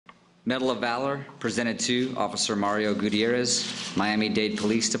Medal of Valor presented to Officer Mario Gutierrez, Miami-Dade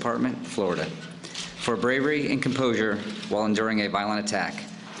Police Department, Florida, for bravery and composure while enduring a violent attack.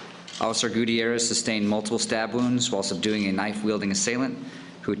 Officer Gutierrez sustained multiple stab wounds while subduing a knife-wielding assailant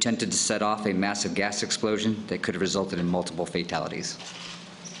who attempted to set off a massive gas explosion that could have resulted in multiple fatalities.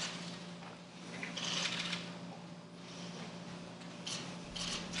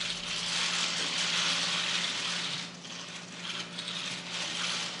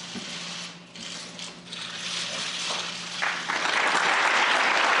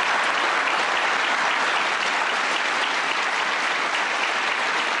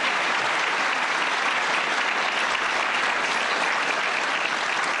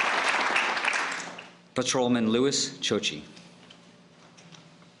 Patrolman Louis Chochi.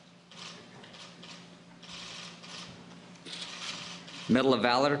 Medal of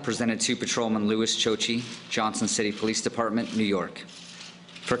Valor presented to Patrolman Louis Chochi, Johnson City Police Department, New York,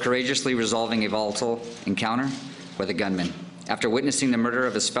 for courageously resolving a volatile encounter with a gunman. After witnessing the murder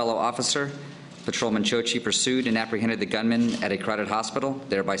of his fellow officer, Patrolman Chochi pursued and apprehended the gunman at a crowded hospital,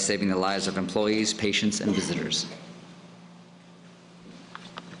 thereby saving the lives of employees, patients, and visitors.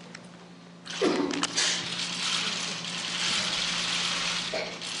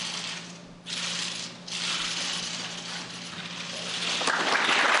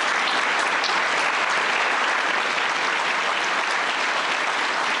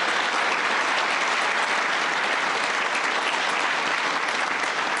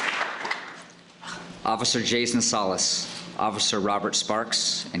 Officer Jason Salas, Officer Robert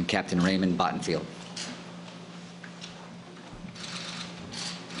Sparks, and Captain Raymond Bottenfield.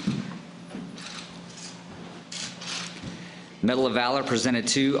 Medal of Valor presented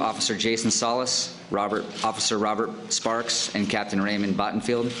to Officer Jason Salas, Officer Robert Sparks, and Captain Raymond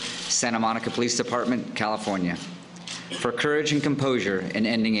Bottenfield, Santa Monica Police Department, California, for courage and composure in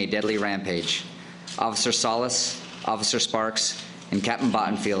ending a deadly rampage. Officer Salas, Officer Sparks, and Captain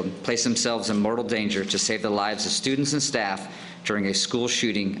Bottenfield placed themselves in mortal danger to save the lives of students and staff during a school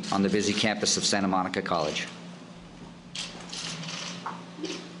shooting on the busy campus of Santa Monica College.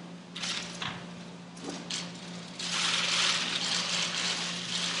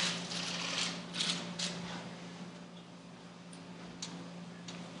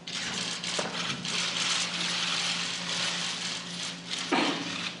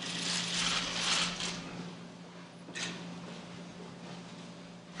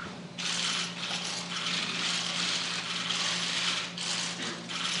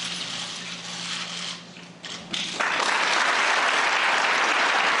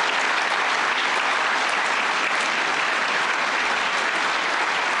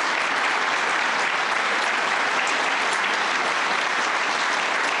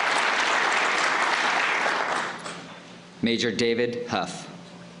 Major David Huff.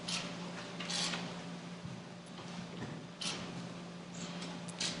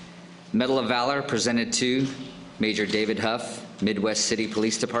 Medal of Valor presented to Major David Huff, Midwest City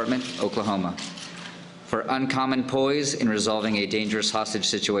Police Department, Oklahoma, for uncommon poise in resolving a dangerous hostage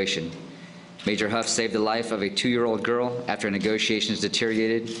situation. Major Huff saved the life of a 2-year-old girl after negotiations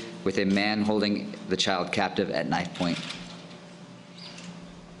deteriorated with a man holding the child captive at knife point.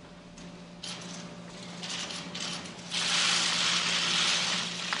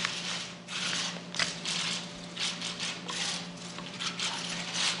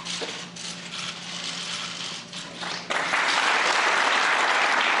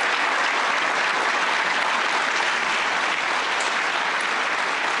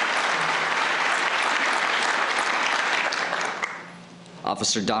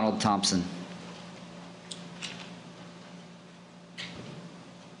 Officer Donald Thompson.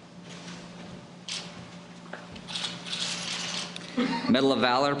 Medal of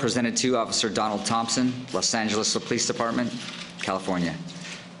Valor presented to Officer Donald Thompson, Los Angeles Police Department, California,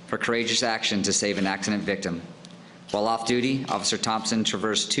 for courageous action to save an accident victim. While off duty, Officer Thompson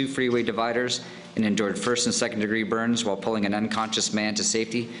traversed 2 freeway dividers and endured 1st and 2nd degree burns while pulling an unconscious man to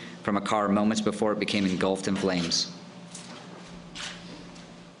safety from a car moments before it became engulfed in flames.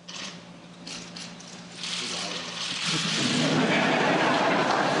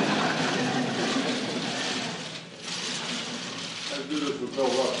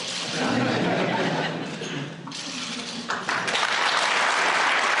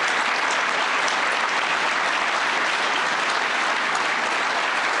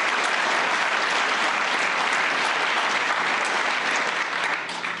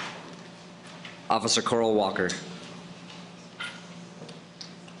 Officer Coral Walker.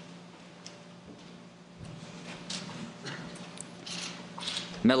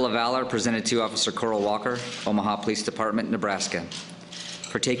 Medal of Valor presented to Officer Coral Walker, Omaha Police Department, Nebraska,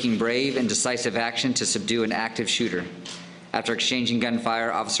 for taking brave and decisive action to subdue an active shooter. After exchanging gunfire,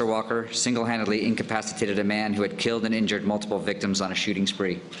 Officer Walker single-handedly incapacitated a man who had killed and injured multiple victims on a shooting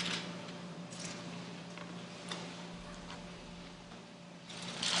spree.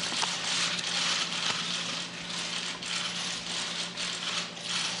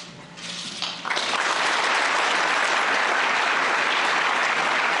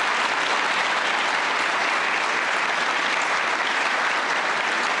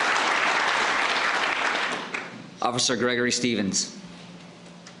 Officer Gregory Stevens.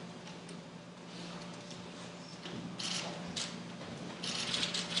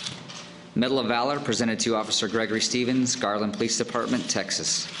 Medal of Valor presented to Officer Gregory Stevens, Garland Police Department,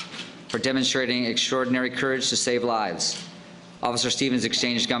 Texas, for demonstrating extraordinary courage to save lives. Officer Stevens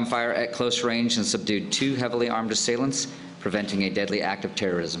exchanged gunfire at close range and subdued 2 heavily armed assailants, preventing a deadly act of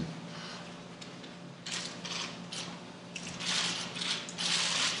terrorism.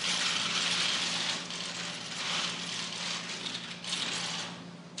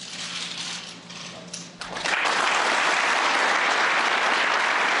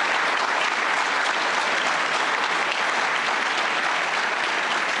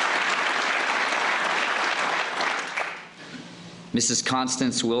 Mrs.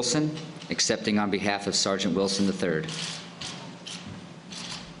 Constance Wilson, accepting on behalf of Sergeant Wilson III.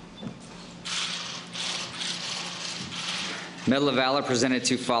 Medal of Valor presented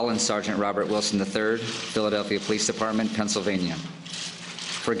to fallen Sergeant Robert Wilson III, Philadelphia Police Department, Pennsylvania,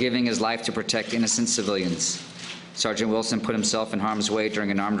 for giving his life to protect innocent civilians. Sergeant Wilson put himself in harm's way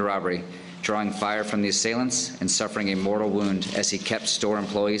during an armed robbery, drawing fire from the assailants and suffering a mortal wound as he kept store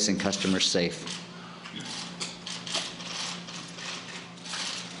employees and customers safe.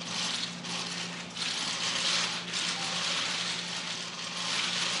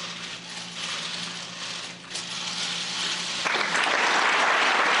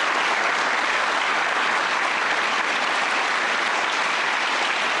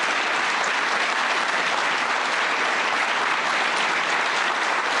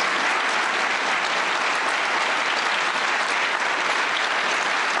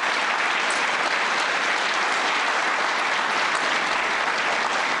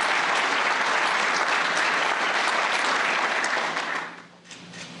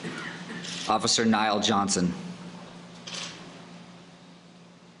 Officer Niall Johnson.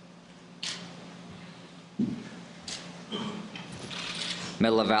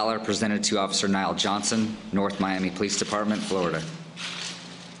 Medal of Valor presented to Officer Niall Johnson, North Miami Police Department, Florida,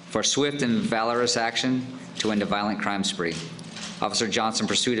 for swift and valorous action to end a violent crime spree. Officer Johnson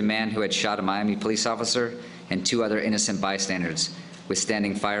pursued a man who had shot a Miami police officer and 2 other innocent bystanders,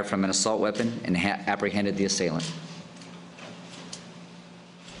 withstanding fire from an assault weapon, and apprehended the assailant.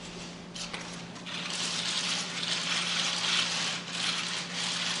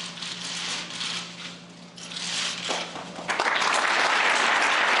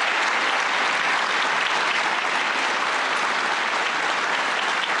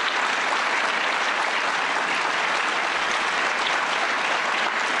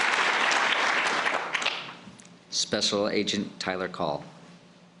 Special Agent Tyler Call.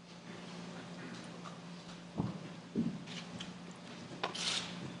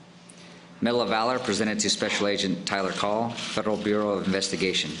 Medal of Valor presented to Special Agent Tyler Call, Federal Bureau of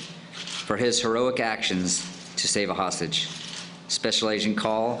Investigation, for his heroic actions to save a hostage. Special Agent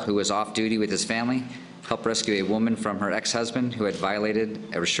Call, who was off duty with his family, helped rescue a woman from her ex-husband who had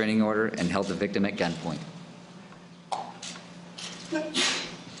violated a restraining order and held the victim at gunpoint.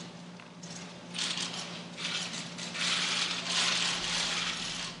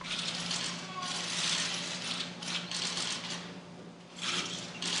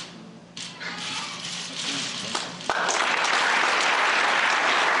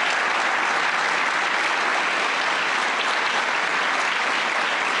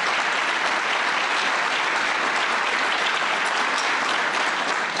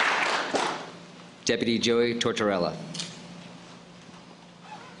 Deputy Joey Tortorella.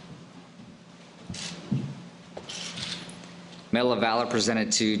 Medal of Valor presented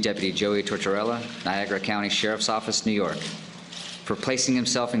to Deputy Joey Tortorella, Niagara County Sheriff's Office, New York, for placing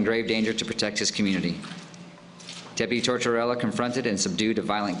himself in grave danger to protect his community. Deputy Tortorella confronted and subdued a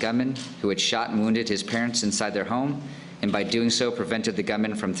violent gunman who had shot and wounded his parents inside their home, and by doing so prevented the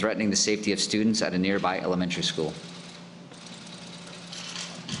gunman from threatening the safety of students at a nearby elementary school.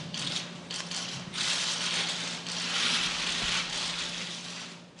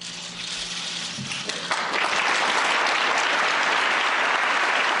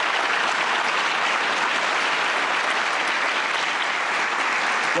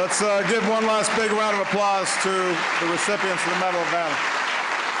 Let's give one last big round of applause to the recipients of the Medal of Valor.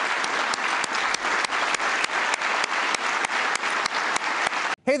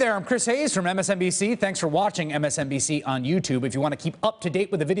 Hey there, I'm Chris Hayes from MSNBC. Thanks for watching MSNBC on YouTube. If you want to keep up to date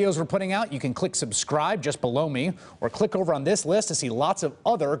with the videos we're putting out, you can click subscribe just below me or click over on this list to see lots of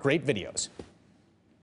other great videos.